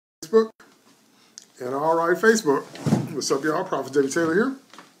Facebook. And all right, Facebook. What's up, y'all? Prophet David Taylor here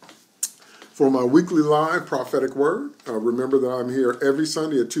for my weekly live prophetic word. Remember that I'm here every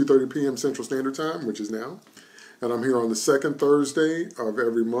Sunday at 2:30 p.m. Central Standard Time, which is now. And I'm here on the second Thursday of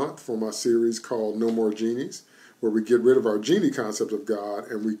every month for my series called No More Genies, where we get rid of our genie concept of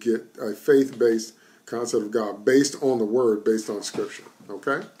God and we get a faith-based concept of God based on the word, based on Scripture.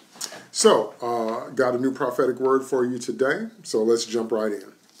 Okay? So, got a new prophetic word for you today. So let's jump right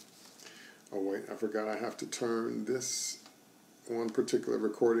in. Oh, wait, I forgot I have to turn this one particular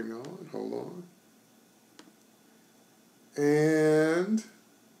recording on. Hold on. And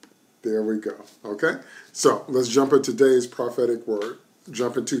there we go. Okay? So, let's jump into today's prophetic word.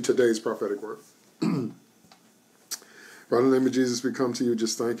 Father, in the name of Jesus, we come to you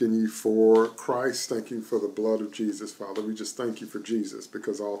just thanking you for Christ. Thank you for the blood of Jesus, Father. We just thank you for Jesus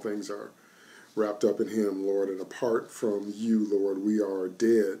because all things are wrapped up in him, Lord. And apart from you, Lord, we are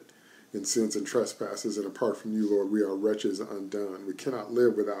dead in sins and trespasses, and apart from you, Lord, we are wretches undone. We cannot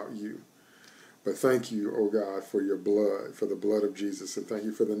live without you. But thank you, O God, for your blood, for the blood of Jesus, and thank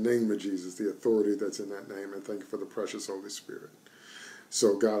you for the name of Jesus, the authority that's in that name, and thank you for the precious Holy Spirit.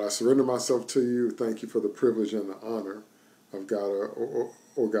 So, God, I surrender myself to you. Thank you for the privilege and the honor of God,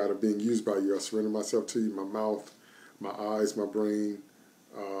 O God, of being used by you. I surrender myself to you, my mouth, my eyes, my brain,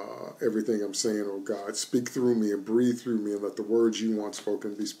 everything I'm saying, oh God. Speak through me and breathe through me, and let the words you want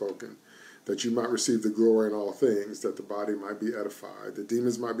spoken be spoken, that you might receive the glory in all things, that the body might be edified, the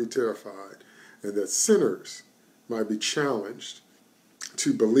demons might be terrified, and that sinners might be challenged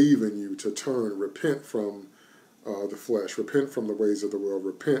to believe in you, to turn, repent from the flesh, repent from the ways of the world,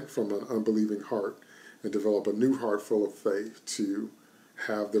 repent from an unbelieving heart, and develop a new heart full of faith to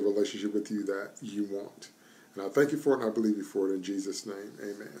have the relationship with you that you want. And I thank you for it, and I believe you for it in Jesus' name.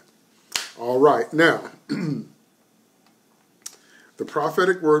 Amen. All right. Now, the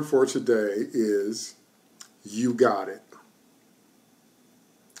prophetic word for today is, you got it.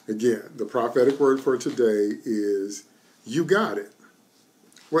 Again, the prophetic word for today is, you got it.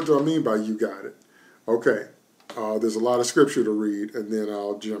 What do I mean by you got it? Okay. There's a lot of scripture to read, and then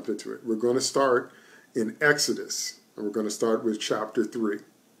I'll jump into it. We're going to start in Exodus, and we're going to start with chapter 3.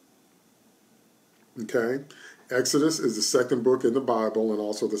 Okay? Exodus is the second book in the Bible and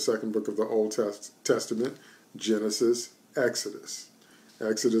also the second book of the Old Testament, Genesis, Exodus.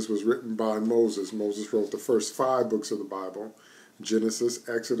 Exodus was written by Moses. Moses wrote the first 5 books of the Bible, Genesis,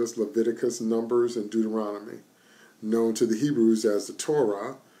 Exodus, Leviticus, Numbers, and Deuteronomy, known to the Hebrews as the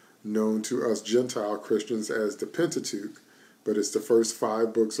Torah, known to us Gentile Christians as the Pentateuch, but it's the first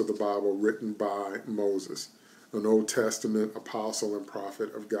 5 books of the Bible written by Moses, an Old Testament apostle and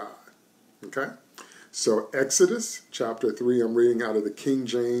prophet of God. Okay? So Exodus chapter 3, I'm reading out of the King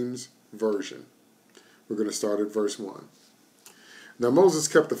James Version. We're going to start at verse 1. Now Moses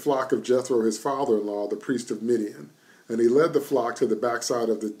kept the flock of Jethro, his father-in-law, the priest of Midian, and he led the flock to the backside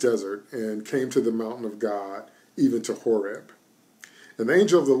of the desert and came to the mountain of God, even to Horeb. And the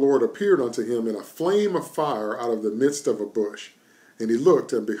angel of the Lord appeared unto him in a flame of fire out of the midst of a bush. And he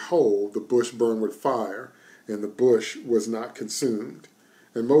looked, and behold, the bush burned with fire, and the bush was not consumed.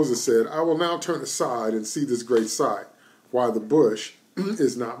 And Moses said, I will now turn aside and see this great sight, why the bush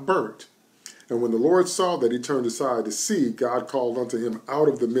is not burnt. And when the Lord saw that he turned aside to see, God called unto him out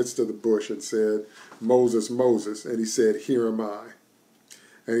of the midst of the bush and said, Moses, Moses. And he said, Here am I.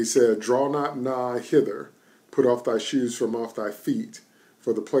 And he said, Draw not nigh hither, put off thy shoes from off thy feet,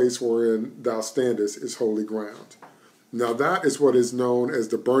 for the place wherein thou standest is holy ground. Now that is what is known as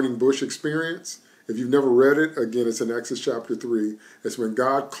the burning bush experience. If you've never read it, again, it's in Exodus chapter 3. It's when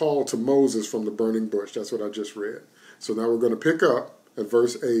God called to Moses from the burning bush. That's what I just read. So now we're going to pick up at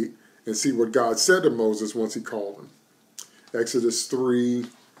verse 8 and see what God said to Moses once he called him. Exodus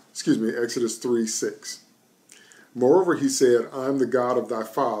 3:6. Moreover, he said, I am the God of thy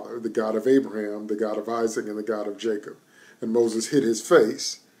father, the God of Abraham, the God of Isaac, and the God of Jacob. And Moses hid his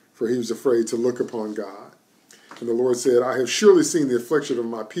face, for he was afraid to look upon God. And the Lord said, I have surely seen the affliction of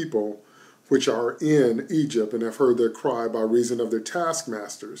my people, which are in Egypt, and have heard their cry by reason of their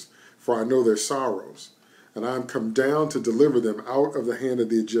taskmasters, for I know their sorrows. And I am come down to deliver them out of the hand of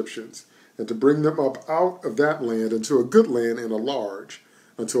the Egyptians, and to bring them up out of that land into a good land and a large,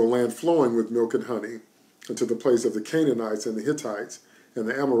 unto a land flowing with milk and honey, unto the place of the Canaanites and the Hittites, and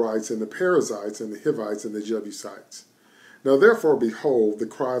the Amorites and the Perizzites and the Hivites and the Jebusites. Now therefore, behold, the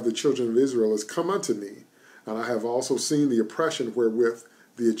cry of the children of Israel is come unto me, and I have also seen the oppression wherewith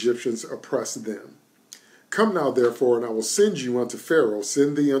the Egyptians oppressed them. Come now therefore, and I will send thee unto Pharaoh,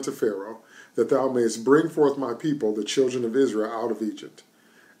 that thou mayest bring forth my people, the children of Israel, out of Egypt.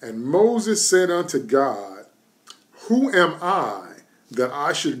 And Moses said unto God, Who am I that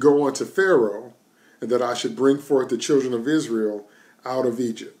I should go unto Pharaoh, and that I should bring forth the children of Israel out of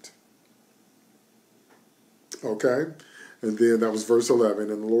Egypt. Okay? And then that was verse 11.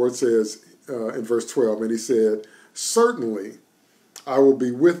 And the Lord says in verse 12, and he said, certainly I will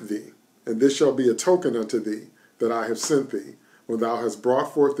be with thee, and this shall be a token unto thee that I have sent thee. When thou hast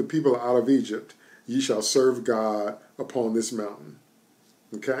brought forth the people out of Egypt, ye shall serve God upon this mountain.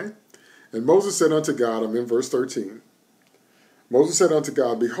 Okay? And Moses said unto God, I'm in verse 13. Moses said unto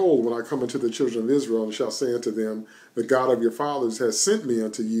God, behold, when I come unto the children of Israel, and shall say unto them, the God of your fathers has sent me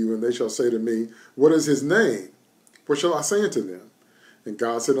unto you, and they shall say to me, what is his name? What shall I say unto them? And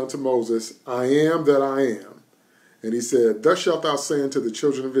God said unto Moses, I am that I am. And he said, thus shalt thou say unto the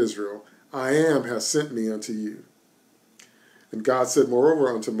children of Israel, I am has sent me unto you. And God said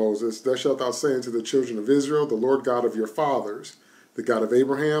moreover unto Moses, thus shalt thou say unto the children of Israel, the Lord God of your fathers, the God of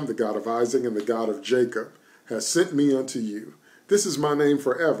Abraham, the God of Isaac, and the God of Jacob, has sent me unto you. This is my name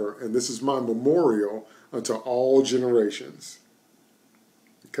forever, and this is my memorial unto all generations.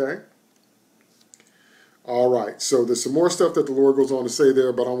 Okay? All right, so there's some more stuff that the Lord goes on to say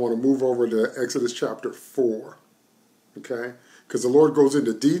there, but I want to move over to Exodus chapter 4. Okay? Because the Lord goes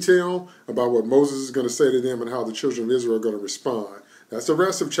into detail about what Moses is going to say to them and how the children of Israel are going to respond. That's the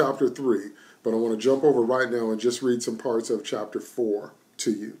rest of chapter 3, but I want to jump over right now and just read some parts of chapter 4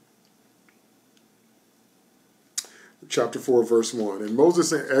 to you. Chapter 4, verse 1. And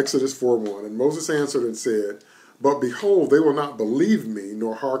Moses, Exodus 4:1, and Moses answered and said, but behold, they will not believe me,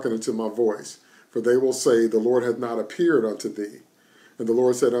 nor hearken unto my voice. For they will say, the Lord hath not appeared unto thee. And the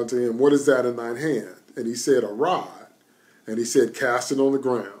Lord said unto him, what is that in thine hand? And he said, a rod. And he said, cast it on the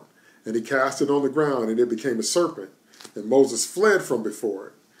ground. And he cast it on the ground, and it became a serpent. And Moses fled from before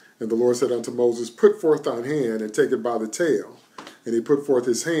it. And the Lord said unto Moses, put forth thine hand, and take it by the tail. And he put forth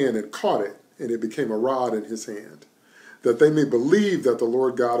his hand, and caught it, and it became a rod in his hand. That they may believe that the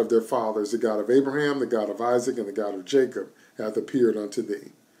Lord God of their fathers, the God of Abraham, the God of Isaac, and the God of Jacob, hath appeared unto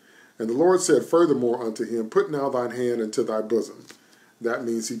thee. And the Lord said furthermore unto him, put now thine hand into thy bosom. That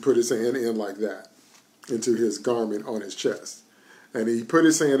means he put his hand in like that, into his garment on his chest. And he put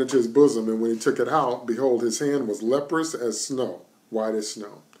his hand into his bosom, and when he took it out, behold, his hand was leprous as snow, white as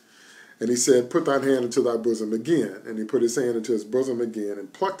snow. And he said, put thine hand into thy bosom again. And he put his hand into his bosom again,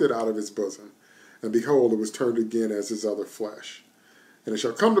 and plucked it out of his bosom. And behold, it was turned again as his other flesh. And it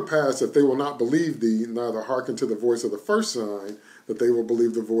shall come to pass, if they will not believe thee, neither hearken to the voice of the first sign, that they will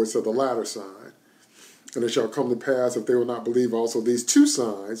believe the voice of the latter sign. And it shall come to pass, if they will not believe also these two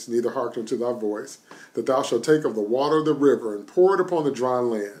signs, neither hearken to thy voice, that thou shalt take of the water of the river, and pour it upon the dry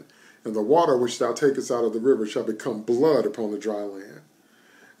land. And the water which thou takest out of the river shall become blood upon the dry land.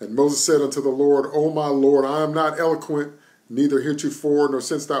 And Moses said unto the Lord, O my Lord, I am not eloquent, neither heretofore, nor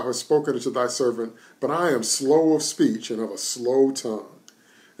since thou hast spoken unto thy servant, but I am slow of speech, and of a slow tongue.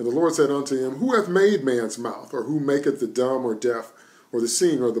 And the Lord said unto him, who hath made man's mouth, or who maketh the dumb or deaf, or the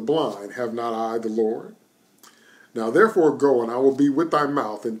seeing or the blind? Have not I the Lord? Now therefore go, and I will be with thy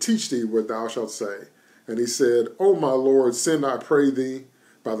mouth, and teach thee what thou shalt say. And he said, O my Lord, send, I pray thee,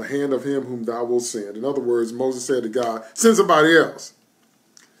 by the hand of him whom thou wilt send. In other words, Moses said to God, send somebody else.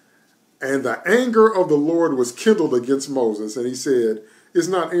 And the anger of the Lord was kindled against Moses, and he said, is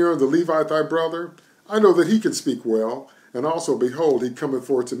not Aaron the Levite thy brother? I know that he can speak well. And also, behold, he cometh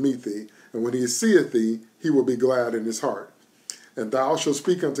forth to meet thee, and when he seeth thee, he will be glad in his heart. And thou shalt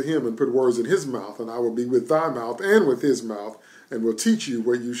speak unto him, and put words in his mouth, and I will be with thy mouth and with his mouth, and will teach you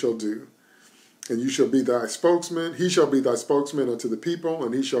what you shall do. And you shall be thy spokesman, he shall be thy spokesman unto the people,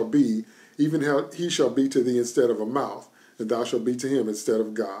 and he shall be, even how he shall be to thee instead of a mouth, and thou shalt be to him instead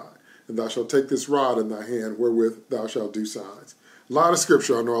of God. And thou shalt take this rod in thy hand, wherewith thou shalt do signs. A lot of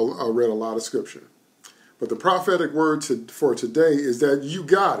scripture. I know I read a lot of scripture. But the prophetic word for today is that you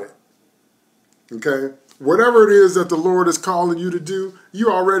got it. Okay? Whatever it is that the Lord is calling you to do, you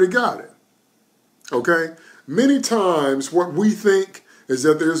already got it. Okay? Many times what we think is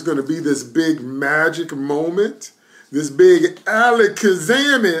that there's going to be this big magic moment, this big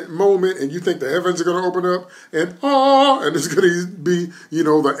alakazam moment, and you think the heavens are going to open up, and there's going to be,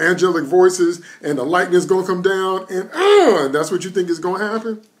 the angelic voices, and the lightning is going to come down, and that's what you think is going to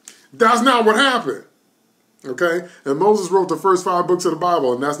happen? That's not what happened. Okay? And Moses wrote the first 5 books of the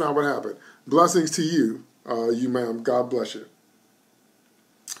Bible, and that's not what happened. Blessings to you, ma'am. God bless you.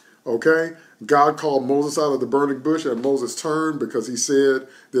 Okay? God called Moses out of the burning bush, and Moses turned because he said,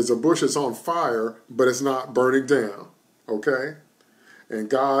 there's a bush that's on fire, but it's not burning down. Okay? And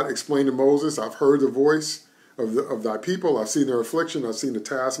God explained to Moses, I've heard the voice of thy people. I've seen their affliction. I've seen the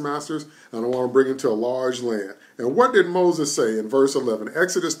taskmasters, and I want to bring them to a large land. And what did Moses say in verse 11?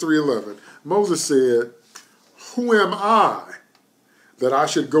 Exodus 3:11. Moses said, who am I that I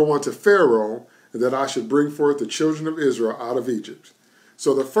should go unto Pharaoh, and that I should bring forth the children of Israel out of Egypt.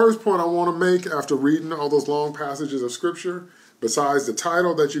 So the first point I want to make after reading all those long passages of Scripture, besides the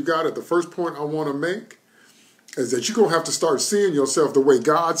title that you got it, the first point I want to make is that you're going to have to start seeing yourself the way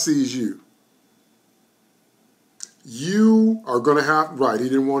God sees you. You are going to have, right, he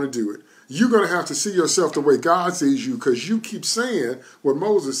didn't want to do it. You're going to have to see yourself the way God sees you, because you keep saying what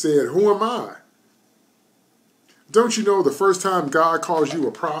Moses said, who am I? Don't you know the first time God calls you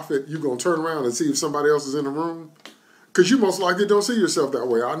a prophet, you're going to turn around and see if somebody else is in the room? Because you most likely don't see yourself that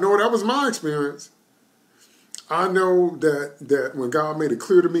way. I know that was my experience. I know that when God made it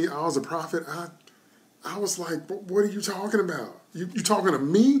clear to me I was a prophet, I was like, what are you talking about? You talking to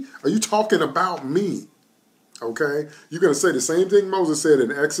me? Are you talking about me? Okay? You're going to say the same thing Moses said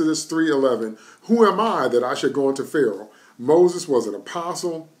in Exodus 3:11. Who am I that I should go into Pharaoh? Moses was an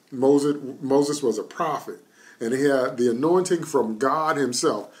apostle. Moses was a prophet. And he had the anointing from God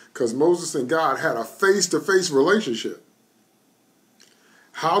himself, because Moses and God had a face-to-face relationship.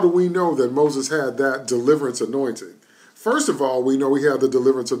 How do we know that Moses had that deliverance anointing? First of all, we know he had the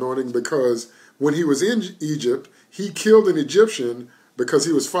deliverance anointing because when he was in Egypt, he killed an Egyptian because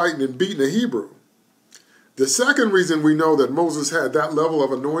he was fighting and beating a Hebrew. The second reason we know that Moses had that level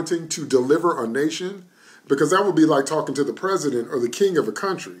of anointing to deliver a nation, because that would be like talking to the president or the king of a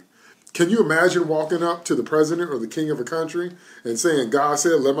country. Can you imagine walking up to the president or the king of a country and saying, God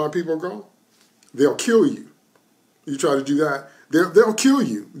said, let my people go? They'll kill you. You try to do that, they'll kill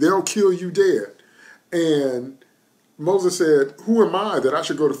you. They'll kill you dead. And Moses said, who am I that I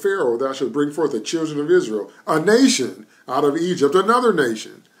should go to Pharaoh, that I should bring forth the children of Israel, a nation out of Egypt, another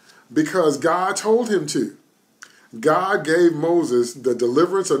nation? Because God told him to. God gave Moses the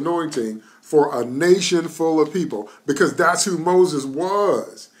deliverance anointing for a nation full of people, because that's who Moses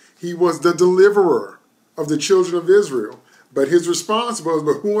was. He was the deliverer of the children of Israel. But his response was,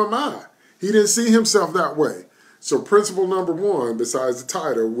 but who am I? He didn't see himself that way. So principle number one, besides the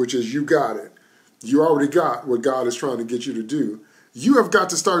title, which is you got it. You already got what God is trying to get you to do. You have got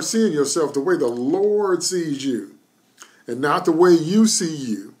to start seeing yourself the way the Lord sees you, and not the way you see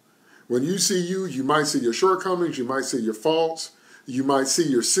you. When you see you, you might see your shortcomings, you might see your faults, you might see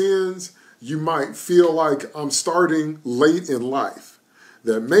your sins, you might feel like I'm starting late in life.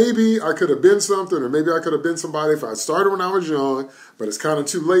 That maybe I could have been something, or maybe I could have been somebody if I started when I was young, but it's kind of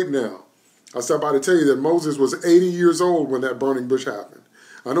too late now. I stopped by to tell you that Moses was 80 years old when that burning bush happened.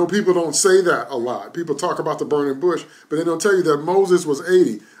 I know people don't say that a lot. People talk about the burning bush, but they don't tell you that Moses was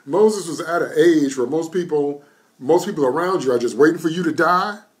 80. Moses was at an age where most people around you are just waiting for you to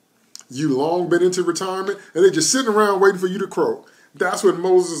die. You long been into retirement, and they're just sitting around waiting for you to croak. That's when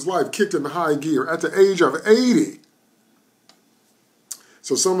Moses' life kicked into high gear, at the age of 80.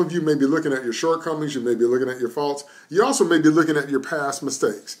 So some of you may be looking at your shortcomings, you may be looking at your faults. You also may be looking at your past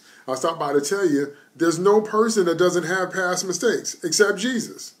mistakes. I stopped by to tell you, there's no person that doesn't have past mistakes except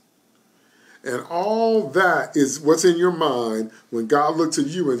Jesus. And all that is what's in your mind when God looks at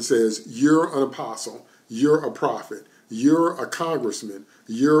you and says, you're an apostle, you're a prophet, you're a congressman,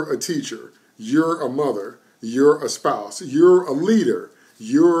 you're a teacher, you're a mother, you're a spouse, you're a leader,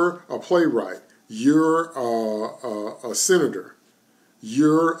 you're a playwright, you're a senator.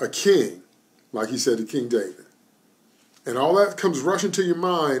 You're a king, like he said to King David. And all that comes rushing to your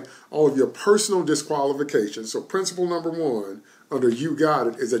mind, all of your personal disqualifications. So principle number one, under you got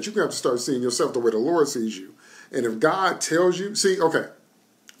it, is that you have to start seeing yourself the way the Lord sees you. And if God tells you,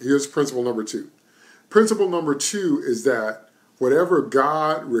 here's principle number two. Principle number two is that whatever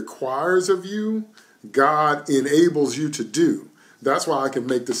God requires of you, God enables you to do. That's why I can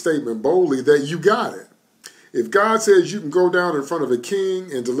make the statement boldly that you got it. If God says you can go down in front of a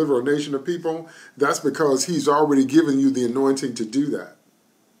king and deliver a nation of people, that's because he's already given you the anointing to do that.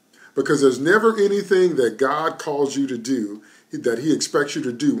 Because there's never anything that God calls you to do that he expects you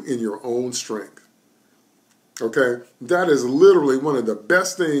to do in your own strength. Okay? That is literally one of the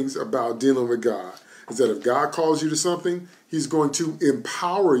best things about dealing with God, is that if God calls you to something, he's going to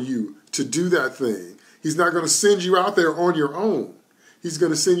empower you to do that thing. He's not going to send you out there on your own. He's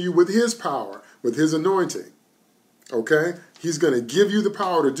going to send you with his power, with his anointing. Okay? He's going to give you the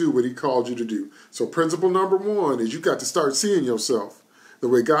power to do what he called you to do. So principle number one is you got to start seeing yourself the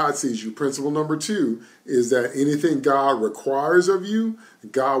way God sees you. Principle number two is that anything God requires of you,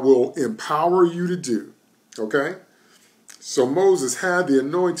 God will empower you to do. Okay? So Moses had the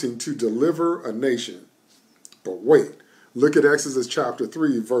anointing to deliver a nation. But wait, look at Exodus chapter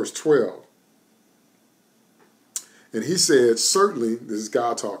 3, verse 12. And he said, certainly, this is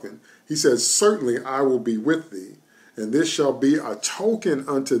God talking, he said, certainly I will be with thee, and this shall be a token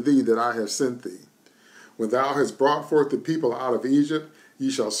unto thee that I have sent thee. when thou hast brought forth the people out of Egypt,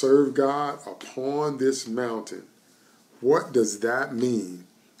 ye shall serve God upon this mountain. What does that mean?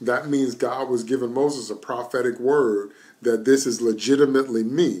 That means God was giving Moses a prophetic word that this is legitimately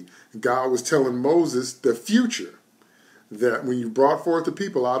me. God was telling Moses the future, that when you brought forth the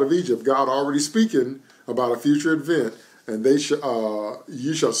people out of Egypt, God already speaking about a future event, and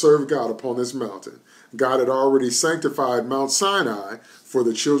you shall serve God upon this mountain. God had already sanctified Mount Sinai for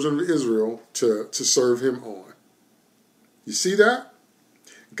the children of Israel to serve him on. You see that?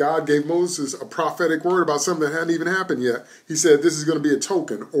 God gave Moses a prophetic word about something that hadn't even happened yet. He said this is going to be a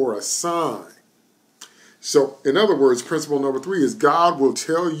token or a sign. So, in other words, principle number 3 is God will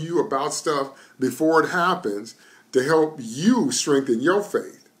tell you about stuff before it happens to help you strengthen your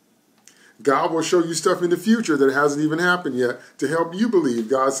faith. God will show you stuff in the future that hasn't even happened yet to help you believe.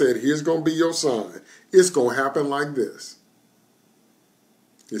 God said, here's going to be your sign. It's going to happen like this.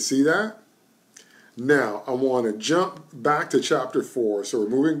 You see that? Now, I want to jump back to chapter 4. So we're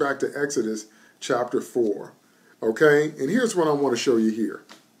moving back to Exodus chapter 4. Okay? And here's what I want to show you here.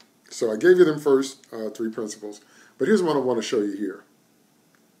 So I gave you them first 3 principles. But here's what I want to show you here.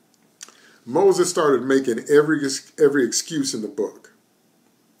 Moses started making every excuse in the book.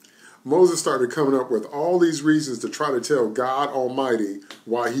 Moses started coming up with all these reasons to try to tell God Almighty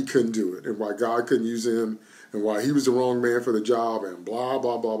why he couldn't do it and why God couldn't use him and why he was the wrong man for the job and blah,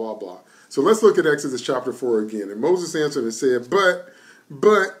 blah, blah, blah, blah. So let's look at Exodus chapter 4 again. And Moses answered and said,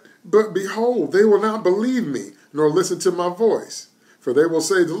 But behold, they will not believe me, nor listen to my voice. For they will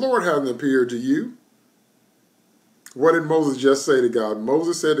say, the Lord hasn't appeared to you. What did Moses just say to God?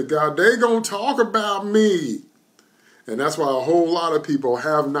 Moses said to God, they gonna talk about me. And that's why a whole lot of people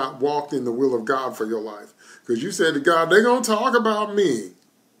have not walked in the will of God for your life. Because you said to God, they're going to talk about me.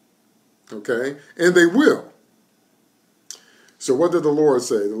 Okay? And they will. So what did the Lord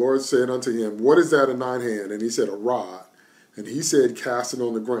say? The Lord said unto him, what is that in thine hand? And he said, a rod. And he said, cast it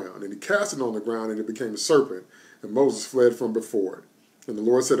on the ground. And he cast it on the ground, and it became a serpent. And Moses fled from before it. And the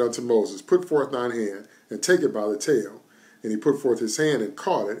Lord said unto Moses, put forth thine hand, and take it by the tail. And he put forth his hand, and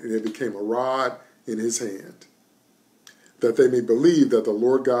caught it, and it became a rod in his hand. That they may believe that the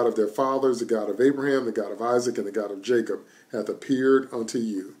Lord God of their fathers, the God of Abraham, the God of Isaac, and the God of Jacob, hath appeared unto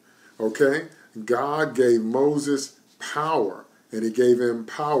you. Okay? God gave Moses power, and he gave him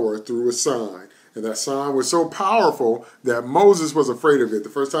power through a sign. And that sign was so powerful that Moses was afraid of it.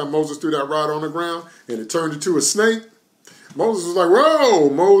 The first time Moses threw that rod on the ground, and it turned into a snake, Moses was like, whoa!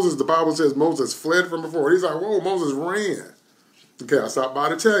 Moses, the Bible says Moses fled from before. He's like, whoa, Moses ran. Okay, I stopped by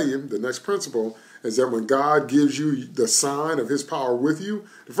to tell you, the next principle is that when God gives you the sign of his power with you,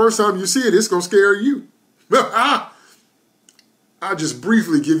 the first time you see it, it's going to scare you. I just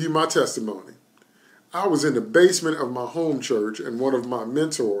briefly give you my testimony. I was in the basement of my home church, and one of my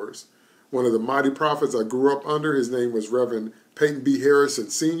mentors, one of the mighty prophets I grew up under, his name was Reverend Peyton B.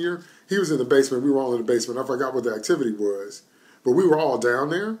 Harrison Sr. He was in the basement. We were all in the basement. I forgot what the activity was, but we were all down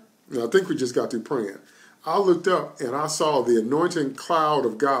there, and I think we just got through praying. I looked up, and I saw the anointing cloud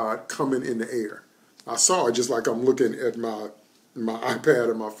of God coming in the air. I saw it just like I'm looking at my iPad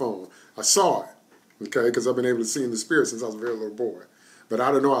or my phone. I saw it, okay, because I've been able to see in the spirit since I was a very little boy. But I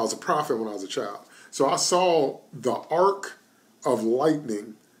didn't know I was a prophet when I was a child. So I saw the arc of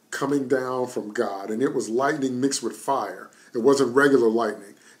lightning coming down from God, and it was lightning mixed with fire. It wasn't regular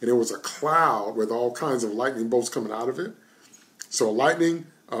lightning, and it was a cloud with all kinds of lightning bolts coming out of it. So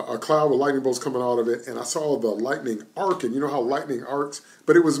a cloud with lightning bolts coming out of it, and I saw the lightning arc, and you know how lightning arcs,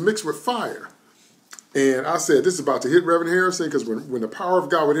 but it was mixed with fire. And I said, this is about to hit Reverend Harrison, because when the power of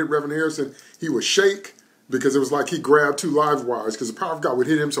God would hit Reverend Harrison, he would shake, because it was like he grabbed 2 live wires, because the power of God would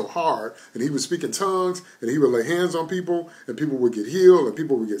hit him so hard, and he would speak in tongues, and he would lay hands on people, and people would get healed, and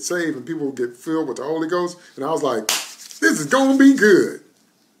people would get saved, and people would get filled with the Holy Ghost. And I was like, this is going to be good.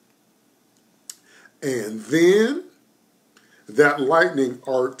 And then that lightning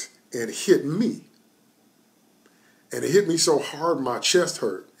arced and hit me. And it hit me so hard my chest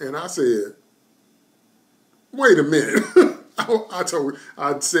hurt. And I said, wait a minute.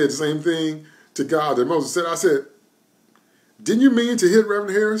 I said the same thing to God that Moses said. I said, didn't you mean to hit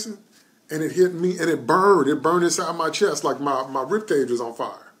Reverend Harrison? And it hit me, and it burned. It burned inside my chest like my ribcage was on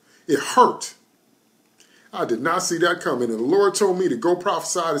fire. It hurt. I did not see that coming. And the Lord told me to go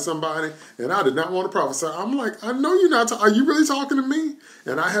prophesy to somebody, and I did not want to prophesy. I'm like, I know you're not. Are you really talking to me?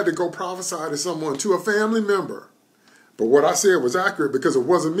 And I had to go prophesy to someone, to a family member. But what I said was accurate because it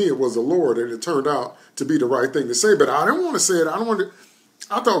wasn't me, it was the Lord, and it turned out to be the right thing to say. But I didn't want to say it.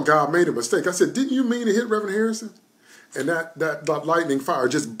 I thought God made a mistake. I said, didn't you mean to hit Reverend Harrison? And that lightning fire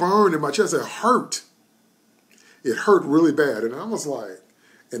just burned in my chest. It hurt. It hurt really bad. And I was like,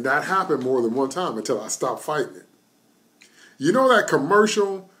 And that happened more than one time until I stopped fighting it. You know that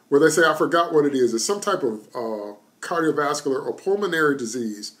commercial where they say, I forgot what it is. It's some type of cardiovascular or pulmonary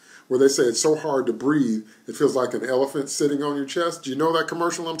disease where they say it's so hard to breathe, it feels like an elephant sitting on your chest. Do you know that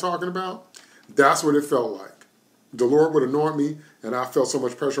commercial I'm talking about? That's what it felt like. The Lord would anoint me, and I felt so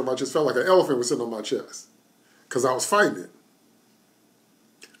much pressure on my chest. It felt like an elephant was sitting on my chest because I was fighting it.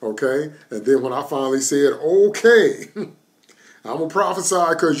 Okay? And then when I finally said, okay, I'm going to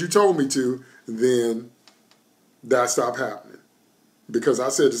prophesy because you told me to, then that stopped happening. Because I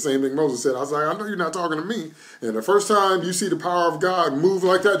said the same thing Moses said. I was like, I know you're not talking to me. And the first time you see the power of God move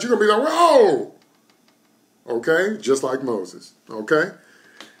like that, you're going to be like, whoa! Okay? Just like Moses. Okay?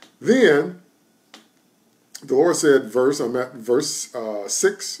 Then, the Lord said, I'm at verse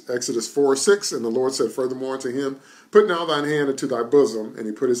 6, Exodus 4:6, and the Lord said furthermore unto him, put now thine hand into thy bosom. And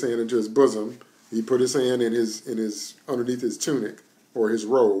he put his hand into his bosom. He put his hand in his underneath his tunic or his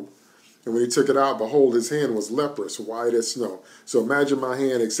robe. And when he took it out, behold, his hand was leprous, white as snow. So imagine my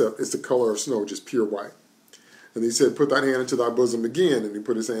hand, except it's the color of snow, just pure white. And he said, put thine hand into thy bosom again. And he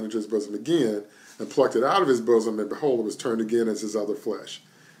put his hand into his bosom again, and plucked it out of his bosom, and behold, it was turned again as his other flesh.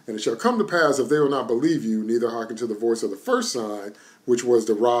 And it shall come to pass, if they will not believe you, neither hearken to the voice of the first sign, which was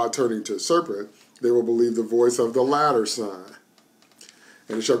the rod turning to a serpent, they will believe the voice of the latter sign.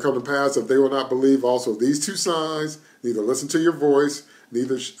 And it shall come to pass, if they will not believe also these two signs, neither listen to your voice, then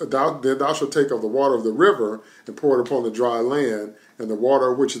thou shalt take of the water of the river and pour it upon the dry land, and the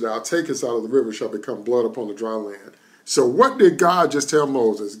water which thou takest out of the river shall become blood upon the dry land. So what did God just tell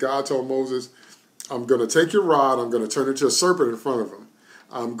Moses? God told Moses, I'm going to take your rod, I'm going to turn it into a serpent in front of him.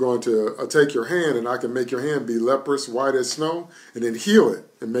 I'm going to take your hand, and I can make your hand be leprous, white as snow, and then heal it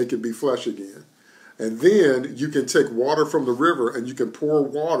and make it be flesh again. And then you can take water from the river and you can pour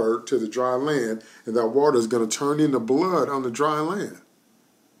water to the dry land, and that water is going to turn into blood on the dry land.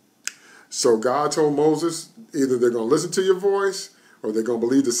 So God told Moses, either they're going to listen to your voice, or they're going to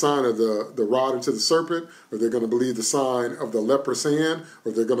believe the sign of the rod into the serpent, or they're going to believe the sign of the leprous hand,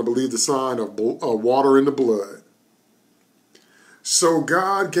 or they're going to believe the sign of water in the blood. So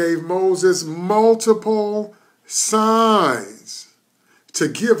God gave Moses multiple signs to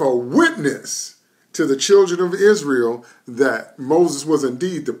give a witness to the children of Israel that Moses was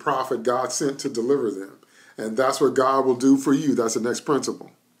indeed the prophet God sent to deliver them. And that's what God will do for you. That's the next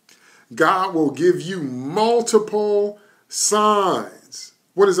principle. God will give you multiple signs.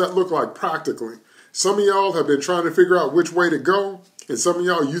 What does that look like practically? Some of y'all have been trying to figure out which way to go. And some of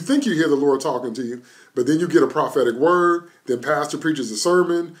y'all, you think you hear the Lord talking to you, but then you get a prophetic word, then pastor preaches a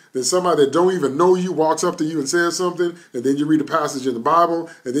sermon, then somebody that don't even know you walks up to you and says something, and then you read a passage in the Bible,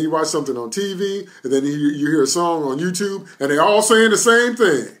 and then you watch something on TV, and then you hear a song on YouTube, and they all saying the same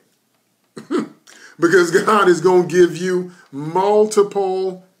thing. Because God is going to give you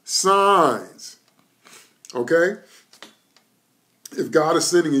multiple signs. Okay? If God is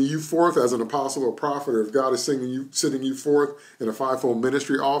sending you forth as an apostle or prophet, or if God is sending you forth in a fivefold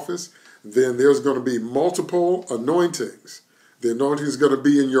ministry office, then there's going to be multiple anointings. The anointing is going to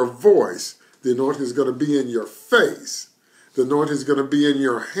be in your voice. The anointing is going to be in your face. The anointing is going to be in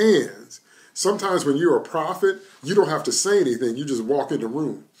your hands. Sometimes when you're a prophet, you don't have to say anything. You just walk in the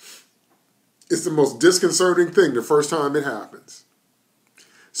room. It's the most disconcerting thing the first time it happens.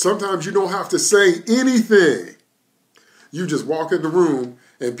 Sometimes you don't have to say anything. You just walk in the room,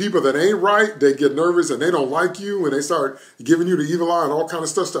 and people that ain't right, they get nervous and they don't like you, and they start giving you the evil eye, and all kind of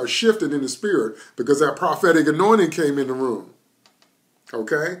stuff starts shifting in the spirit because that prophetic anointing came in the room.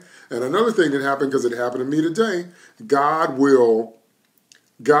 Okay? And another thing that happened, because it happened to me today, God will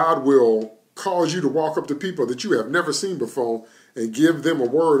cause you to walk up to people that you have never seen before and give them a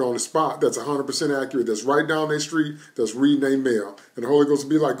word on the spot that's 100% accurate, that's right down their street, that's reading their mail. And the Holy Ghost will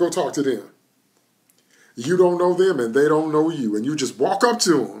be like, go talk to them. You don't know them and they don't know you. And you just walk up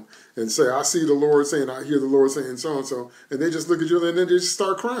to them and say, I see the Lord saying, I hear the Lord saying so-and-so. And they just look at you and then they just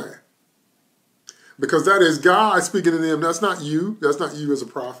start crying. Because that is God speaking to them. That's not you. That's not you as a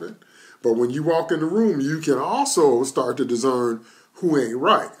prophet. But when you walk in the room, you can also start to discern who ain't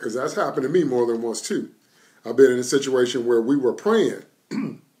right. Because that's happened to me more than once too. I've been in a situation where we were praying.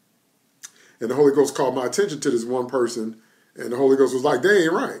 And the Holy Ghost called my attention to this one person. And the Holy Ghost was like, they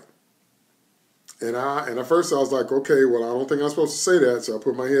ain't right. And at first I was like, okay, well, I don't think I'm supposed to say that. So I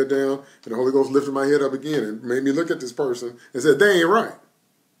put my head down, and the Holy Ghost lifted my head up again and made me look at this person and said, they ain't right.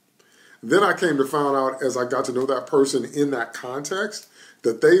 Then I came to find out, as I got to know that person in that context,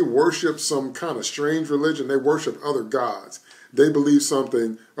 that they worship some kind of strange religion. They worship other gods. They believe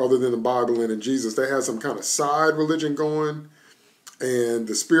something other than the Bible and in Jesus. They had some kind of side religion going, and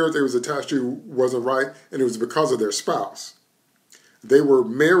the spirit they was attached to wasn't right, and it was because of their spouse. they were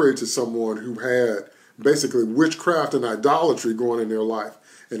married to someone who had basically witchcraft and idolatry going in their life.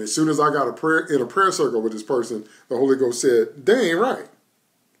 And as soon as I got in a prayer circle with this person, the Holy Ghost said, they ain't right.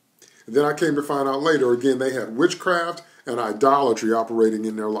 And then I came to find out later, again, they had witchcraft and idolatry operating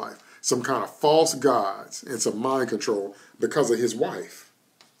in their life. Some kind of false gods and some mind control because of his wife.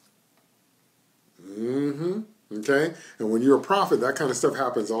 Okay? And when you're a prophet, that kind of stuff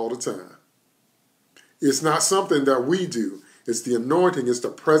happens all the time. It's not something that we do. It's the anointing. It's the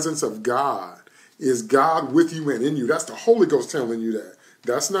presence of God. Is God with you and in you? That's the Holy Ghost telling you that.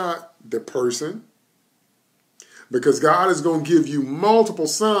 That's not the person. Because God is going to give you multiple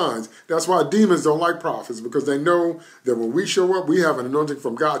signs. That's why demons don't like prophets, because they know that when we show up, we have an anointing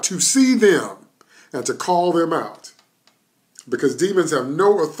from God to see them and to call them out. Because demons have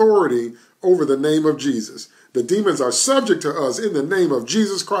no authority over the name of Jesus. The demons are subject to us in the name of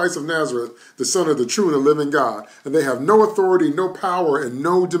Jesus Christ of Nazareth, the Son of the true and the living God. And they have no authority, no power, and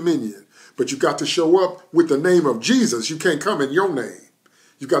no dominion. But you've got to show up with the name of Jesus. You can't come in your name.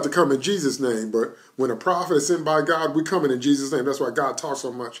 You've got to come in Jesus' name. But when a prophet is sent by God, we come in Jesus' name. That's why God talks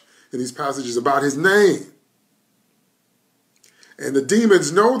so much in these passages about his name. And the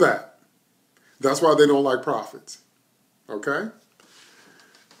demons know that. That's why they don't like prophets. Okay?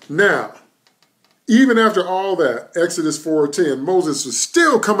 Now, even after all that, Exodus 4:10, Moses was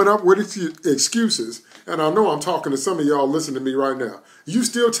still coming up with excuses. And I know I'm talking to some of y'all listening to me right now. You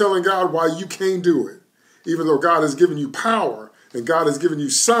still telling God why you can't do it. Even though God has given you power, and God has given you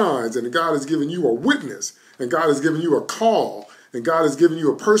signs, and God has given you a witness, and God has given you a call, and God has given you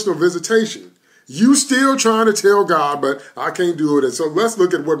a personal visitation. You still trying to tell God, but I can't do it. And so let's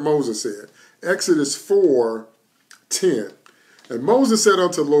look at what Moses said. Exodus 4:10. And Moses said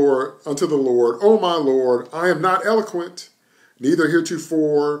unto the Lord, O my Lord, I am not eloquent, neither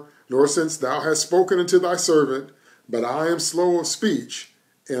heretofore, nor since thou hast spoken unto thy servant, but I am slow of speech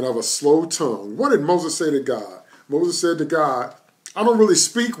and of a slow tongue. What did Moses say to God? Moses said to God, I don't really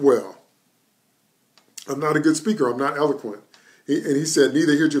speak well. I'm not a good speaker. I'm not eloquent. And he said,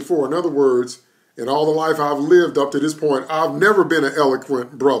 neither heretofore. In other words, in all the life I've lived up to this point, I've never been an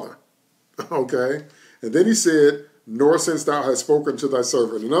eloquent brother. Okay? And then he said, nor since thou hast spoken to thy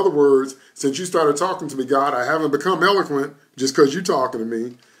servant. In other words, since you started talking to me, God, I haven't become eloquent just because you're talking to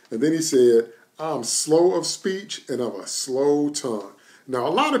me. And then he said, I'm slow of speech and of a slow tongue. Now, a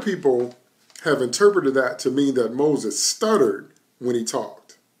lot of people have interpreted that to mean that Moses stuttered when he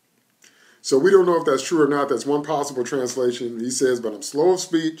talked. So we don't know if that's true or not. That's one possible translation. He says, but I'm slow of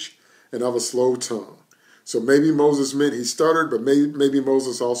speech and of a slow tongue. So maybe Moses meant he stuttered, but maybe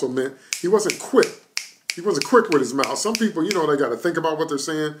Moses also meant he wasn't quick. He wasn't quick with his mouth. Some people, you know, they got to think about what they're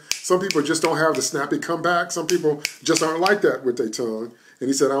saying. Some people just don't have the snappy comeback. Some people just aren't like that with their tongue. And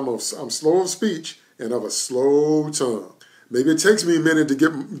he said, I'm slow of speech and of a slow tongue. Maybe it takes me a minute to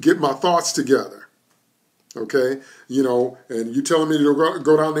get my thoughts together. Okay? You know, and you telling me to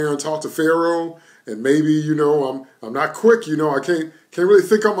go down there and talk to Pharaoh, and maybe, you know, I'm not quick, you know, I can't really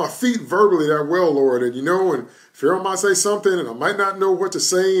think on my feet verbally that well, Lord. And, you know, and Pharaoh might say something, and I might not know what to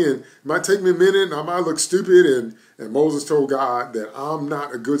say, and it might take me a minute, and I might look stupid. And Moses told God that I'm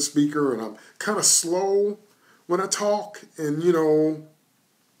not a good speaker, and I'm kind of slow when I talk. And, you know,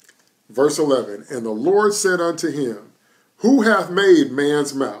 verse 11, and the Lord said unto him, who hath made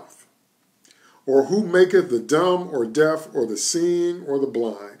man's mouth? Or who maketh the dumb or deaf or the seeing or the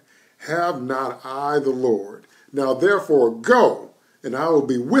blind? Have not I the Lord? Now therefore go, and I will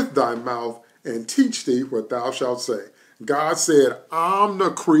be with thy mouth and teach thee what thou shalt say. God said, I'm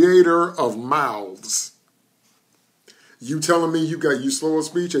the creator of mouths. You telling me you slow of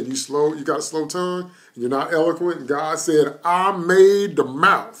speech and you got a slow tongue and you're not eloquent? God said, I made the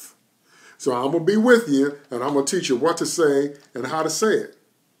mouth. So I'm going to be with you, and I'm going to teach you what to say and how to say it.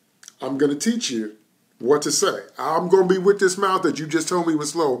 I'm going to teach you what to say. I'm going to be with this mouth that you just told me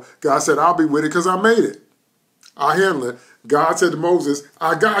was slow. God said, I'll be with it because I made it. I handle it. God said to Moses,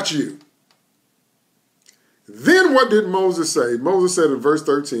 I got you. Then what did Moses say? Moses said in verse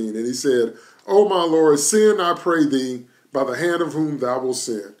 13, and he said, O my Lord, send, I pray thee, by the hand of whom thou wilt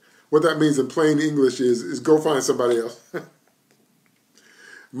send. What that means in plain English is go find somebody else.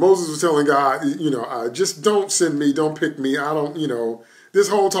 Moses was telling God, you know, just don't send me, don't pick me. I don't, you know, this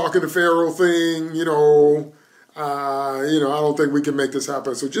whole talking to Pharaoh thing, you know, I don't think we can make this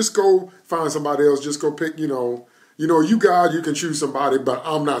happen. So just go find somebody else. Just go pick, you God, you can choose somebody, but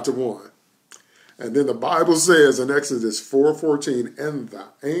I'm not the one. And then the Bible says in Exodus 4:14, and the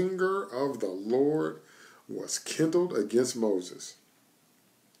anger of the Lord was kindled against Moses.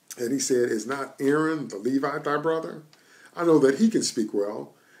 And he said, is not Aaron the Levite thy brother? I know that he can speak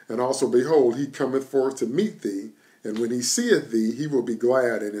well. And also, behold, he cometh forth to meet thee, And when he seeth thee, he will be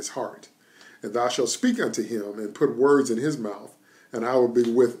glad in his heart. And thou shalt speak unto him, and put words in his mouth. And I will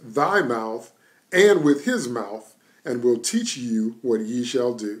be with thy mouth, and with his mouth, and will teach you what ye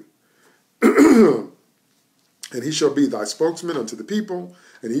shall do. And he shall be thy spokesman unto the people,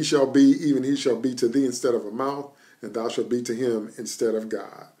 and he shall be to thee instead of a mouth, and thou shalt be to him instead of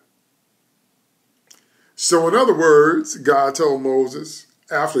God. So in other words, God told Moses,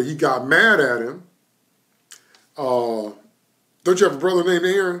 after he got mad at him, don't you have a brother named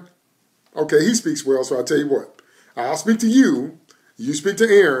Aaron? Okay, he speaks well, so I'll tell you what. I'll speak to you, you speak to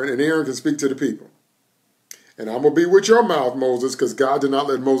Aaron, and Aaron can speak to the people. And I'm going to be with your mouth, Moses, because God did not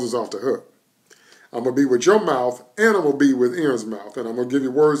let Moses off the hook. I'm going to be with your mouth, and I'm going to be with Aaron's mouth. And I'm going to give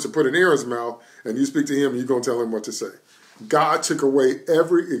you words to put in Aaron's mouth, and you speak to him, and you're going to tell him what to say. God took away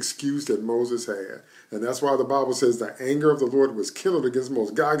every excuse that Moses had. And that's why the Bible says the anger of the Lord was kindled against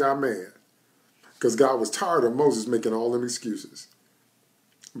Moses. God got mad because God was tired of Moses making all them excuses.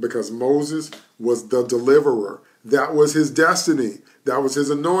 Because Moses was the deliverer. That was his destiny. That was his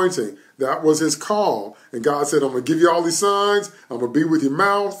anointing. That was his call. And God said, I'm going to give you all these signs. I'm going to be with your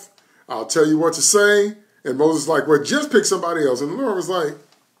mouth. I'll tell you what to say. And Moses was like, well, just pick somebody else. And the Lord was like,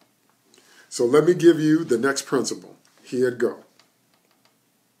 so let me give you the next principle. Here it go.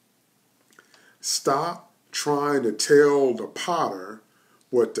 Stop trying to tell the potter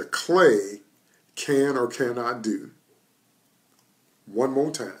what the clay can or cannot do. One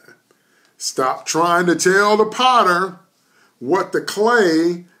more time. Stop trying to tell the potter what the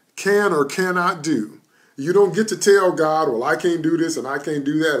clay can or cannot do. You don't get to tell God, well, I can't do this and I can't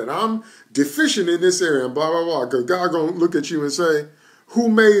do that, and I'm deficient in this area and blah, blah, blah. Because God going to look at you and say, who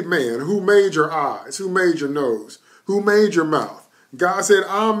made man? Who made your eyes? Who made your nose? Who made your mouth? God said,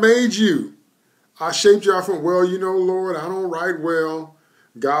 I made you. I shaped you out from, well, you know, Lord, I don't write well.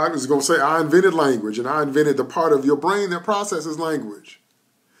 God is going to say, I invented language, and I invented the part of your brain that processes language.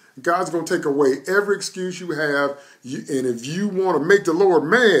 God's going to take away every excuse you have, and if you want to make the Lord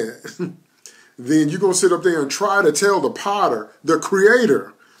mad, then you're going to sit up there and try to tell the potter, the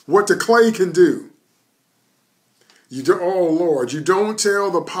creator, what the clay can do. Oh, Lord, you don't tell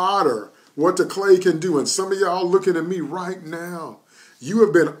the potter what the clay can do. And some of y'all looking at me right now. You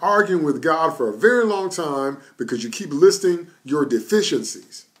have been arguing with God for a very long time because you keep listing your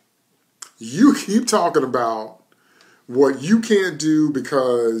deficiencies. You keep talking about what you can't do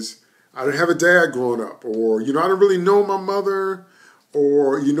because I didn't have a dad growing up, or, you know, I didn't really know my mother,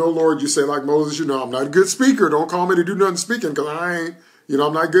 or, you know, Lord, you say like Moses, you know, I'm not a good speaker. Don't call me to do nothing speaking because I ain't, you know,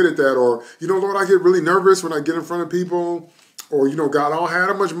 I'm not good at that. Or, you know, Lord, I get really nervous when I get in front of people. Or, you know, God, I don't have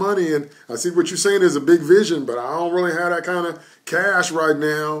that much money, and I see what you're saying is a big vision, but I don't really have that kind of cash right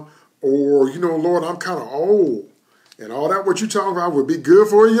now. Or, you know, Lord, I'm kind of old. And all that what you're talking about would be good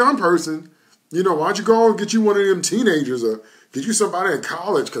for a young person. You know, why don't you go and get you one of them teenagers or get you somebody in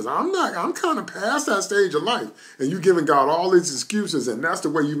college? Because I'm kind of past that stage of life. And you're giving God all these excuses, and that's the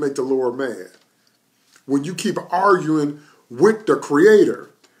way you make the Lord mad. When you keep arguing with the Creator,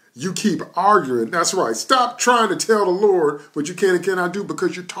 you keep arguing. That's right. Stop trying to tell the Lord what you can and cannot do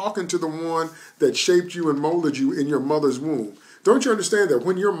because you're talking to the one that shaped you and molded you in your mother's womb. Don't you understand that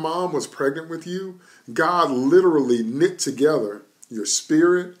when your mom was pregnant with you, God literally knit together your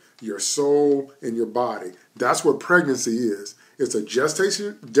spirit, your soul, and your body? That's what pregnancy is. It's a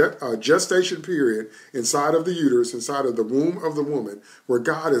gestation period inside of the uterus, inside of the womb of the woman, where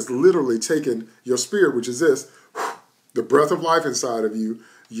God has literally taken your spirit, which is this, the breath of life inside of you,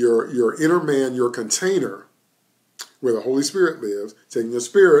 your inner man, your container, where the Holy Spirit lives, taking your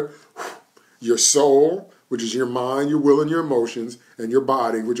spirit, your soul, which is your mind, your will, and your emotions, and your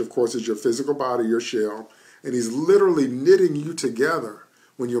body, which of course is your physical body, your shell, and he's literally knitting you together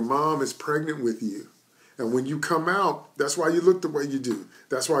when your mom is pregnant with you. And when you come out, that's why you look the way you do.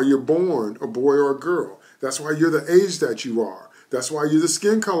 That's why you're born a boy or a girl. That's why you're the age that you are. That's why you're the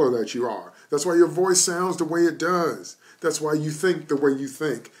skin color that you are. That's why your voice sounds the way it does. That's why you think the way you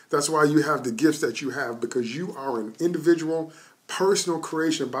think. That's why you have the gifts that you have, because you are an individual, personal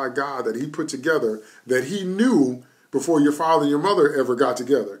creation by God that he put together, that he knew before your father and your mother ever got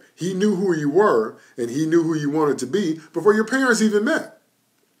together. He knew who you were, and he knew who you wanted to be before your parents even met.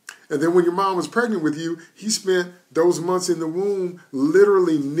 And then when your mom was pregnant with you, he spent those months in the womb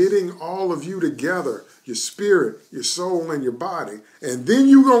literally knitting all of you together, your spirit, your soul, and your body. And then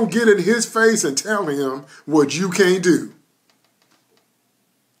you're going to get in his face and tell him what you can't do.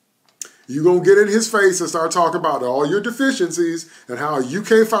 You're going to get in his face and start talking about all your deficiencies and how you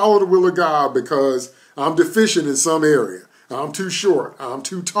can't follow the will of God because I'm deficient in some area. I'm too short. I'm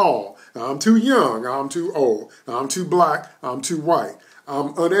too tall. I'm too young. I'm too old. I'm too black. I'm too white.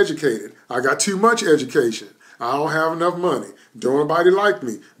 I'm uneducated. I got too much education. I don't have enough money. Don't nobody like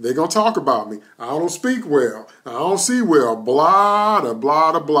me. They're going to talk about me. I don't speak well. I don't see well. Blah, da,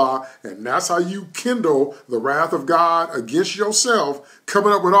 blah, da, blah. And that's how you kindle the wrath of God against yourself,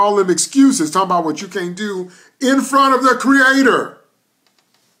 coming up with all them excuses, talking about what you can't do in front of the Creator.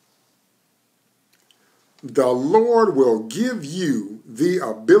 The Lord will give you the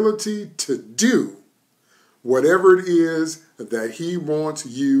ability to do whatever it is that He wants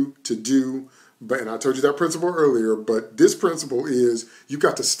you to do. And I told you that principle earlier, but this principle is you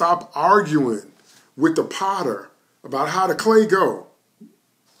got to stop arguing with the potter about how the clay go.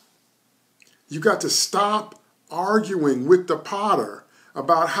 You got to stop arguing with the potter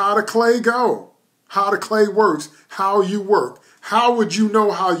about how the clay go, how the clay works, how you work. How would you know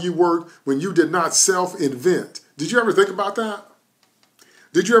how you work when you did not self-invent? Did you ever think about that?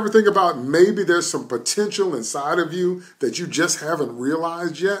 Did you ever think about maybe there's some potential inside of you that you just haven't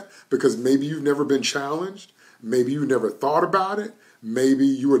realized yet because maybe you've never been challenged? Maybe you never thought about it. Maybe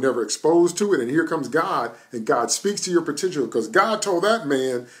you were never exposed to it. And here comes God, and God speaks to your potential because God told that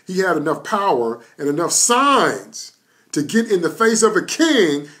man he had enough power and enough signs to get in the face of a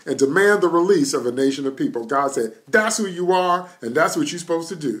king and demand the release of a nation of people. God said, that's who you are, and that's what you're supposed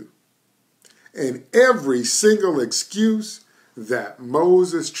to do. And every single excuse that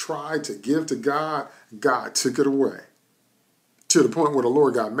Moses tried to give to God, God took it away to the point where the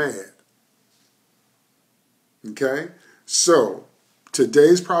Lord got mad. Okay? So,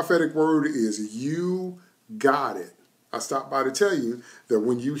 today's prophetic word is you got it. I stopped by to tell you that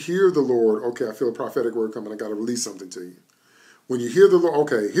when you hear the Lord, okay, I feel a prophetic word coming, I got to release something to you. When you hear the Lord,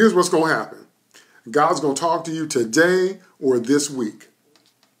 okay, here's what's going to happen. God's going to talk to you today or this week.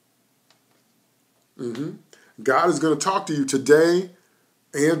 God is going to talk to you today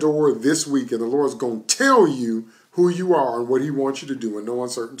and or this week, and the Lord's going to tell you who you are and what He wants you to do in no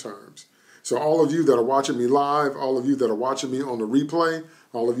uncertain terms. So all of you that are watching me live, all of you that are watching me on the replay,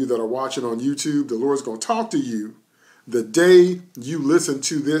 all of you that are watching on YouTube, the Lord's going to talk to you the day you listen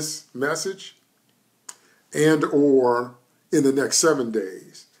to this message and or in the next 7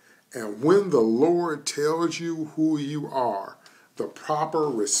 days. And when the Lord tells you who you are, the proper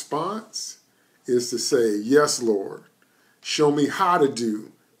response is to say, yes, Lord, show me how to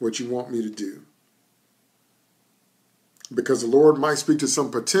do what you want me to do. Because the Lord might speak to some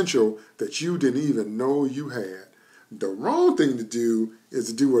potential that you didn't even know you had. The wrong thing to do is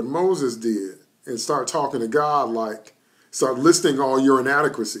to do what Moses did and start talking to God like, start listing all your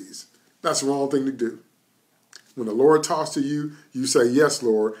inadequacies. That's the wrong thing to do. When the Lord talks to you, you say, yes,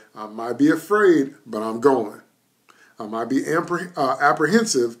 Lord, I might be afraid, but I'm going. I might be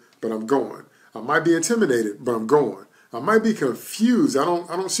apprehensive, but I'm going. I might be intimidated, but I'm going. I might be confused. I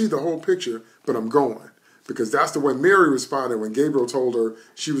don't see the whole picture, but I'm going. Because that's the way Mary responded when Gabriel told her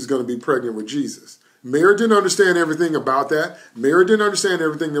she was going to be pregnant with Jesus. Mary didn't understand everything about that. Mary didn't understand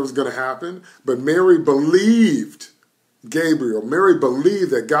everything that was going to happen, but Mary believed Gabriel. Mary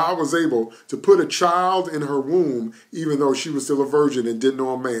believed that God was able to put a child in her womb even though she was still a virgin and didn't know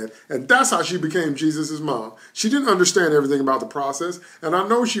a man. And that's how she became Jesus' mom. She didn't understand everything about the process, and I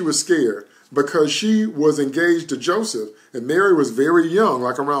know she was scared because she was engaged to Joseph, and Mary was very young,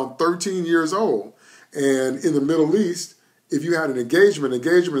 like around 13 years old. And in the Middle East, if you had an engagement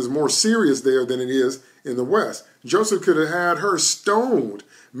is more serious there than it is in the West. Joseph could have had her stoned.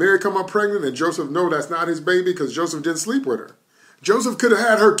 Mary come up pregnant and Joseph, no, that's not his baby because Joseph didn't sleep with her. Joseph could have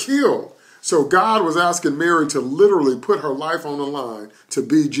had her killed. So God was asking Mary to literally put her life on the line to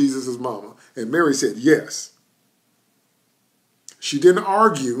be Jesus' mama. And Mary said yes. She didn't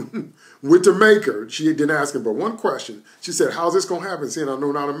argue with the maker. She didn't ask him but one question. She said, how's this going to happen, seeing I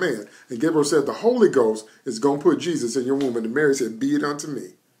know not a man? And Gabriel said, the Holy Ghost is going to put Jesus in your womb. And Mary said, be it unto me.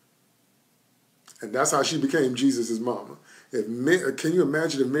 And that's how she became Jesus' mama. Can you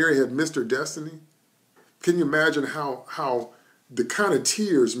imagine if Mary had missed her destiny? Can you imagine how the kind of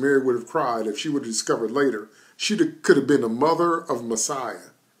tears Mary would have cried if she would have discovered later she could have been the mother of Messiah?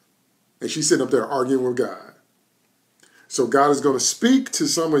 And she's sitting up there arguing with God. So God is going to speak to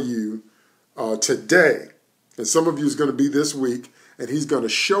some of you today, and some of you is going to be this week, and He's going to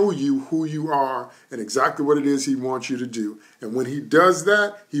show you who you are and exactly what it is He wants you to do. And when He does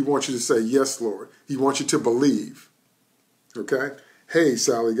that, He wants you to say, yes, Lord. He wants you to believe. Okay? Hey,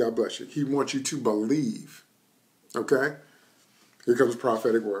 Sally, God bless you. He wants you to believe. Okay? Here comes the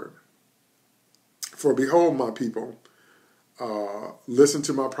prophetic word. For behold, my people, listen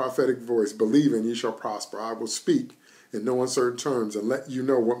to my prophetic voice. Believe and ye shall prosper. I will speak in no uncertain terms and let you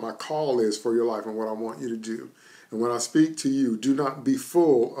know what my call is for your life and what I want you to do. And when I speak to you, do not be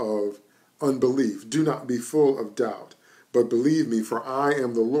full of unbelief. Do not be full of doubt. But believe me, for I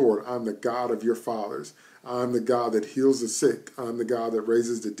am the Lord. I'm the God of your fathers. I'm the God that heals the sick. I'm the God that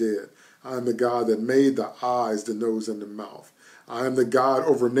raises the dead. I'm the God that made the eyes, the nose, and the mouth. I am the God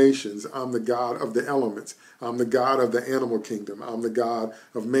over nations. I'm the God of the elements. I'm the God of the animal kingdom. I'm the God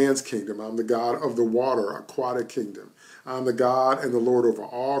of man's kingdom. I'm the God of the water, aquatic kingdom. I'm the God and the Lord over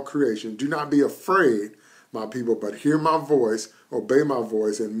all creation. Do not be afraid, my people, but hear my voice, obey my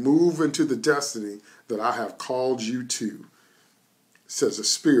voice, and move into the destiny that I have called you to, says the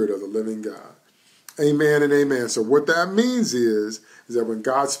Spirit of the living God. Amen and amen. So what that means is that when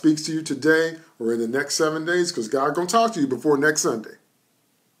God speaks to you today or in the next 7 days, because God going to talk to you before next Sunday.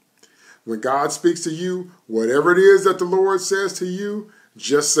 When God speaks to you, whatever it is that the Lord says to you,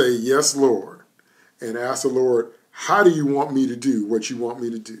 just say, yes, Lord. And ask the Lord, how do you want me to do what you want me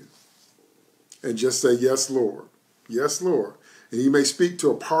to do? And just say, yes, Lord. Yes, Lord. And he may speak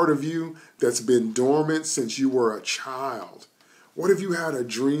to a part of you that's been dormant since you were a child. What if you had a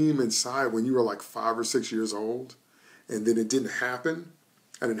dream inside when you were like 5 or 6 years old, and then it didn't happen,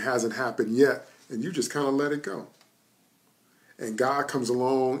 and it hasn't happened yet, and you just kind of let it go? And God comes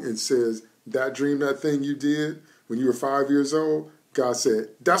along and says, that dream, that thing you did when you were 5 years old, God said,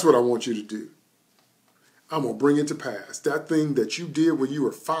 that's what I want you to do. I'm going to bring it to pass. That thing that you did when you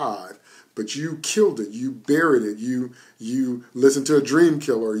were 5, but you killed it, you buried it, you listened to a dream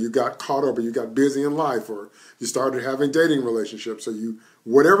killer, you got caught up, or you got busy in life, or you started having dating relationships, or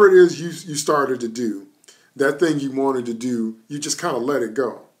whatever it is you started to do, that thing you wanted to do, you just kind of let it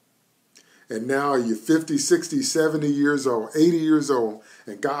go. And now you're 50, 60, 70 years old, 80 years old,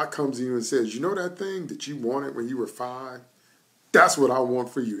 and God comes to you and says, you know that thing that you wanted when you were 5? That's what I want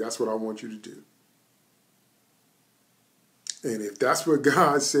for you. That's what I want you to do. And if that's what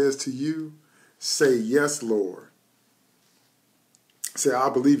God says to you, say, yes, Lord. Say, I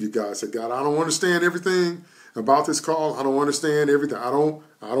believe you, God. Say, God, I don't understand everything about this call. I don't understand everything. I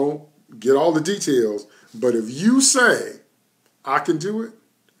don't get all the details. But if you say I can do it,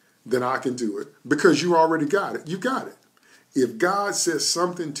 then I can do it, because you already got it. You got it. If God says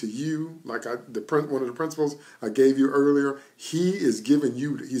something to you, like one of the principles I gave you earlier,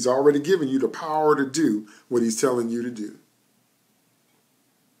 he's already given you the power to do what he's telling you to do.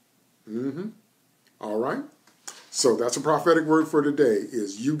 All right. So that's a prophetic word for today,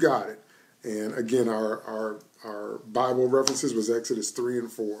 is you got it. And again, our Bible references was Exodus 3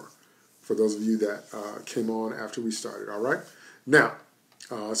 and 4, for those of you that came on after we started. All right. Now,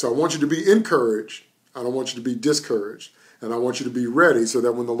 so I want you to be encouraged. I don't want you to be discouraged. And I want you to be ready so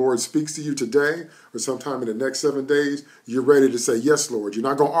that when the Lord speaks to you today or sometime in the next 7 days, you're ready to say, yes, Lord. You're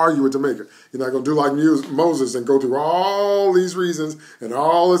not going to argue with the maker. You're not going to do like Moses and go through all these reasons and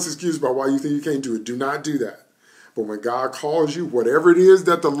all this excuse about why you think you can't do it. Do not do that. But when God calls you, whatever it is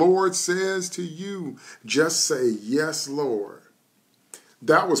that the Lord says to you, just say, yes, Lord.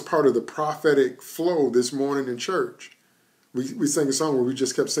 That was part of the prophetic flow this morning in church. We sang a song where we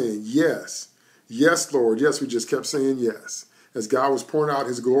just kept saying, yes. Yes, Lord. Yes, we just kept saying yes. As God was pouring out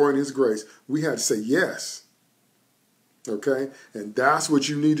his glory and his grace, we had to say yes. Okay? And that's what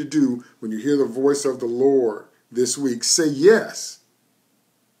you need to do when you hear the voice of the Lord this week. Say yes.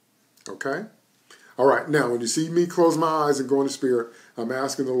 Okay? All right. Now, when you see me close my eyes and go in the Spirit, I'm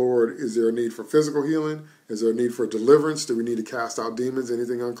asking the Lord, is there a need for physical healing? Is there a need for deliverance? Do we need to cast out demons,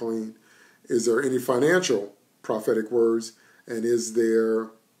 anything unclean? Is there any financial prophetic words? And is there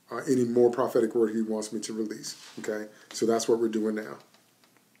any more prophetic word he wants me to release? Okay, so that's what we're doing now.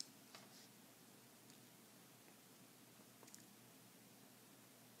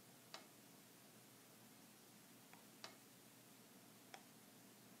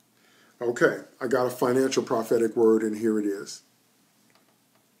 Okay, I got a financial prophetic word, and here it is.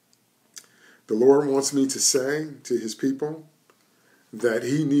 The Lord wants me to say to his people that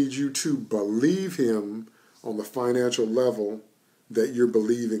he needs you to believe him on the financial level that you're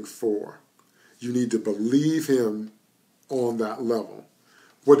believing for. You need to believe him on that level.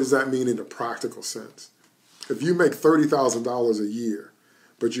 What does that mean in a practical sense? If you make $30,000 a year,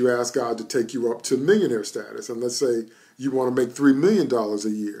 but you ask God to take you up to millionaire status, and let's say you want to make $3 million a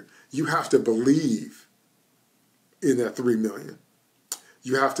year, you have to believe in that $3 million.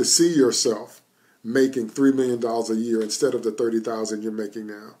 You have to see yourself making $3 million a year instead of the $30,000 you're making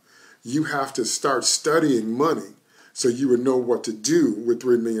now. You have to start studying money so you would know what to do with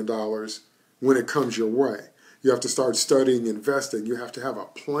 $3 million when it comes your way. You have to start studying investing. You have to have a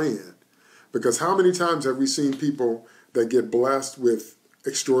plan. Because how many times have we seen people that get blessed with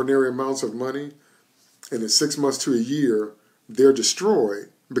extraordinary amounts of money, and in 6 months to a year, they're destroyed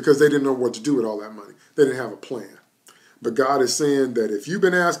because they didn't know what to do with all that money. They didn't have a plan. But God is saying that if you've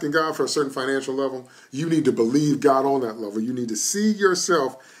been asking God for a certain financial level, you need to believe God on that level. You need to see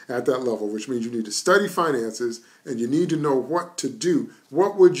yourself at that level, which means you need to study finances and you need to know what to do.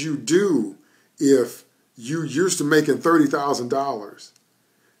 What would you do if you used to making $30,000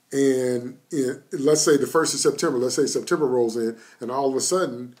 and let's say the 1st of September, let's say September rolls in and all of a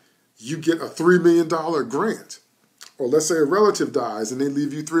sudden you get a $3 million grant? Or let's say a relative dies and they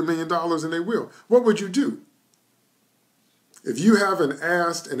leave you $3 million in their will. What would you do? If you haven't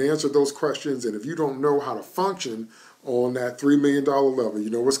asked and answered those questions, and if you don't know how to function on that $3 million level, you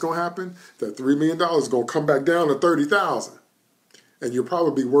know what's going to happen? That $3 million is going to come back down to $30,000. And you'll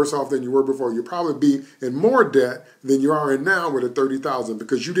probably be worse off than you were before. You'll probably be in more debt than you are in now with a $30,000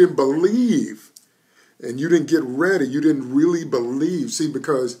 because you didn't believe and you didn't get ready. You didn't really believe. See,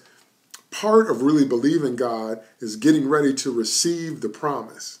 because part of really believing God is getting ready to receive the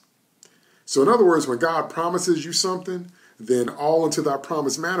promise. So in other words, when God promises you something, then all until that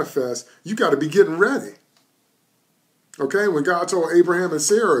promise manifests, you got to be getting ready. Okay, when God told Abraham and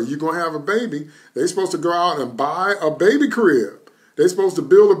Sarah, you're going to have a baby, they're supposed to go out and buy a baby crib. They're supposed to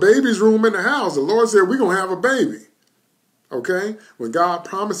build a baby's room in the house. The Lord said, we're going to have a baby. Okay, when God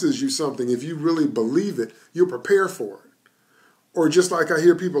promises you something, if you really believe it, you'll prepare for it. Or just like I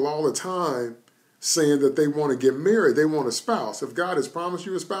hear people all the time saying that they want to get married, they want a spouse. If God has promised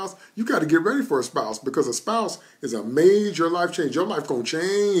you a spouse, you got to get ready for a spouse because a spouse is a major life change. Your life going to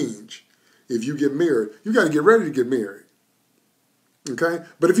change if you get married. You got to get ready to get married. Okay?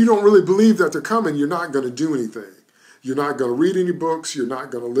 But if you don't really believe that they're coming, you're not going to do anything. You're not going to read any books. You're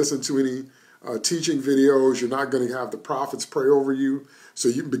not going to listen to any teaching videos. You're not going to have the prophets pray over you.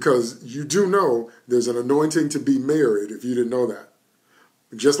 Because you do know there's an anointing to be married if you didn't know that.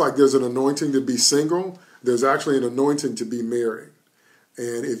 Just like there's an anointing to be single, there's actually an anointing to be married.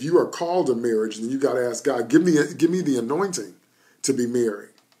 And if you are called to marriage, then you got to ask God, give me the anointing to be married.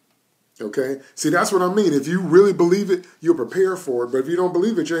 Okay? See, that's what I mean. If you really believe it, you'll prepare for it. But if you don't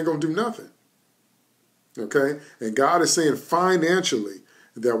believe it, you ain't going to do nothing. Okay? And God is saying financially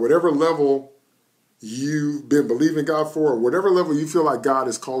that whatever level you've been believing God for, or whatever level you feel like God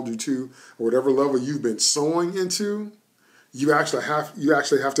has called you to, or whatever level you've been sowing into, you actually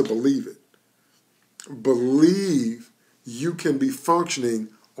have to believe it. Believe you can be functioning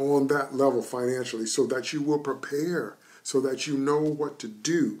on that level financially so that you will prepare, so that you know what to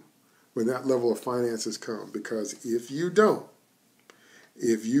do when that level of finances come. Because if you don't,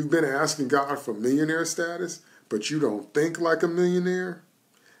 if you've been asking God for millionaire status, but you don't think like a millionaire,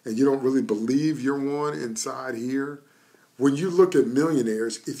 and you don't really believe you're one inside here, when you look at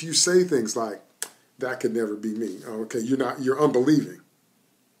millionaires, if you say things like, that could never be me. Okay, you're unbelieving.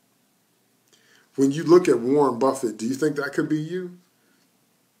 When you look at Warren Buffett, do you think that could be you?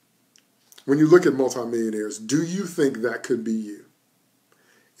 When you look at multimillionaires, do you think that could be you?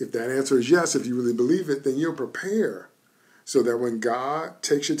 If that answer is yes, if you really believe it, then you'll prepare so that when God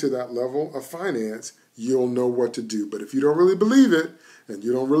takes you to that level of finance, you'll know what to do. But if you don't really believe it, and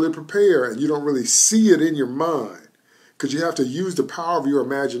you don't really prepare, and you don't really see it in your mind, because you have to use the power of your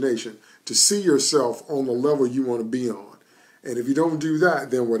imagination to see yourself on the level you want to be on. And if you don't do that,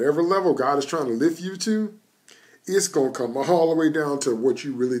 then whatever level God is trying to lift you to, it's going to come all the way down to what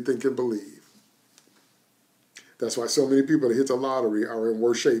you really think and believe. That's why so many people that hit the lottery are in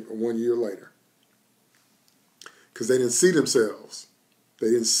worse shape 1 year later. Because they didn't see themselves.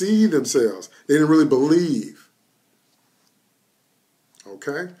 They didn't see themselves. They didn't really believe.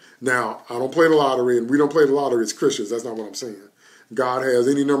 Okay? Now, I don't play the lottery, and we don't play the lottery as Christians. That's not what I'm saying. God has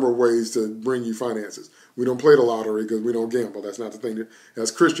any number of ways to bring you finances. We don't play the lottery because we don't gamble. That's not the thing.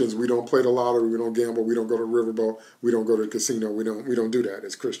 As Christians, we don't play the lottery. We don't gamble. We don't go to the riverboat. We don't go to the casino. We don't do that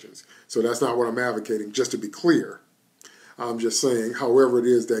as Christians. So that's not what I'm advocating, just to be clear. I'm just saying, however it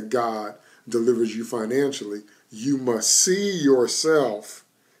is that God delivers you financially, you must see yourself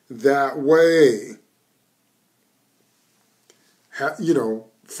that way.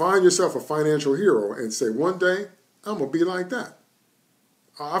 Find yourself a financial hero and say, one day, I'm going to be like that.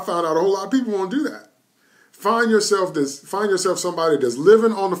 I found out a whole lot of people won't do that. Find yourself somebody that's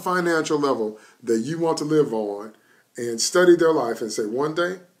living on the financial level that you want to live on and study their life and say, one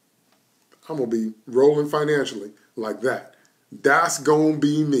day, I'm going to be rolling financially like that. That's going to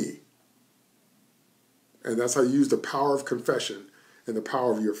be me. And that's how you use the power of confession and the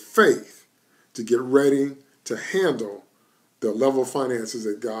power of your faith to get ready to handle the level of finances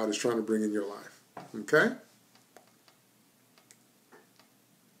that God is trying to bring in your life. Okay?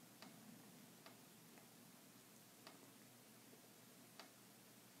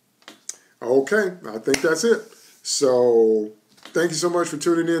 Okay, I think that's it. So thank you so much for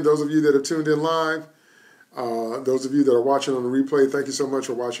tuning in. Those of you that have tuned in live, Those of you that are watching on the replay, thank you so much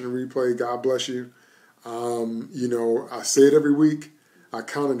for watching the replay. God bless you. You know, I say it every week. I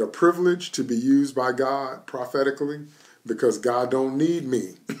count it a privilege to be used by God prophetically because God don't need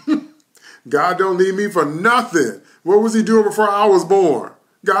me. God don't need me for nothing. What was he doing before I was born?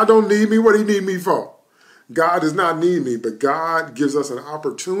 God don't need me. What he need me for? God does not need me, but God gives us an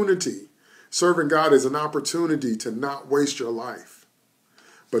opportunity. Serving God is an opportunity to not waste your life,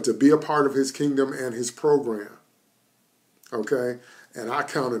 but to be a part of his kingdom and his program. Okay? And I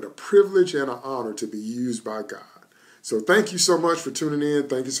count it a privilege and an honor to be used by God. So thank you so much for tuning in.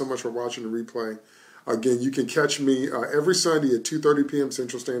 Thank you so much for watching the replay. Again, you can catch me every Sunday at 2:30 p.m.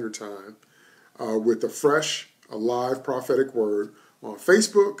 Central Standard Time with a fresh, alive prophetic word on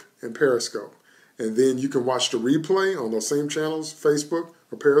Facebook and Periscope. And then you can watch the replay on those same channels, Facebook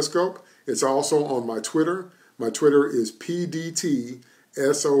or Periscope. It's also on my Twitter. My Twitter is PDTSOTC.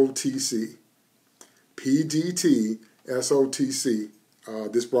 PDTSOTC.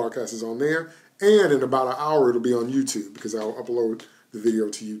 This broadcast is on there. And in about an hour, it'll be on YouTube because I'll upload the video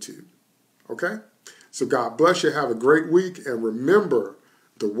to YouTube. Okay? So God bless you. Have a great week. And remember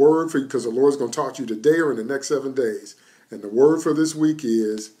the word for you, because the Lord's going to talk to you today or in the next 7 days. And the word for this week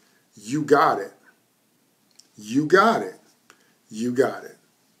is, you got it. You got it. You got it.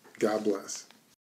 God bless.